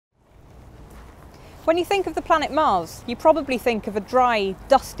When you think of the planet Mars, you probably think of a dry,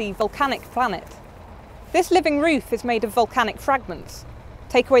 dusty, volcanic planet. This living roof is made of volcanic fragments.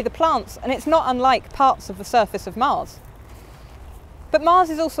 Take away the plants and it's not unlike parts of the surface of Mars. But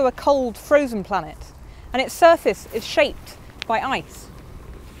Mars is also a cold, frozen planet, and its surface is shaped by ice.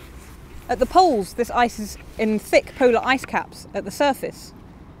 At the poles, this ice is in thick polar ice caps at the surface.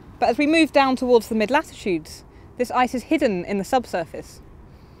 But as we move down towards the mid-latitudes, this ice is hidden in the subsurface.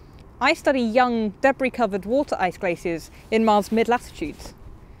 I study young, debris-covered water ice glaciers in Mars' mid-latitudes.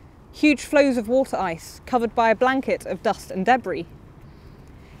 Huge flows of water ice covered by a blanket of dust and debris.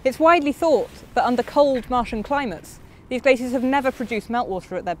 It's widely thought that under cold Martian climates, these glaciers have never produced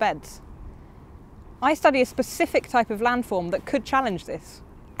meltwater at their beds. I study a specific type of landform that could challenge this: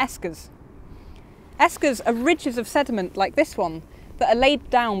 eskers. Eskers are ridges of sediment like this one that are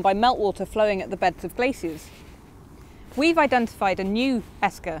laid down by meltwater flowing at the beds of glaciers. We've identified a new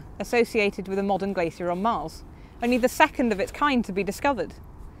esker associated with a modern glacier on Mars, only the second of its kind to be discovered.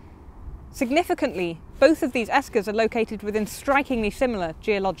 Significantly, both of these eskers are located within strikingly similar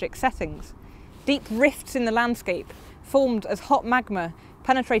geologic settings. Deep rifts in the landscape formed as hot magma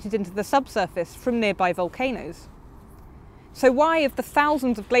penetrated into the subsurface from nearby volcanoes. So why, of the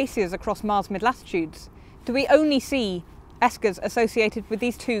thousands of glaciers across Mars' mid-latitudes, do we only see eskers associated with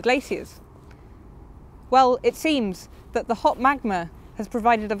these two glaciers? Well, it seems that the hot magma has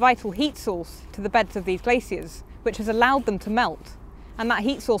provided a vital heat source to the beds of these glaciers, which has allowed them to melt, and that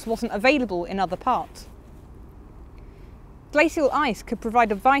heat source wasn't available in other parts. Glacial ice could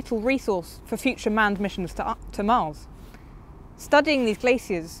provide a vital resource for future manned missions to Mars. Studying these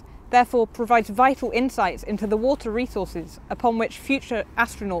glaciers therefore provides vital insights into the water resources upon which future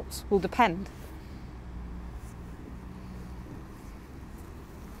astronauts will depend.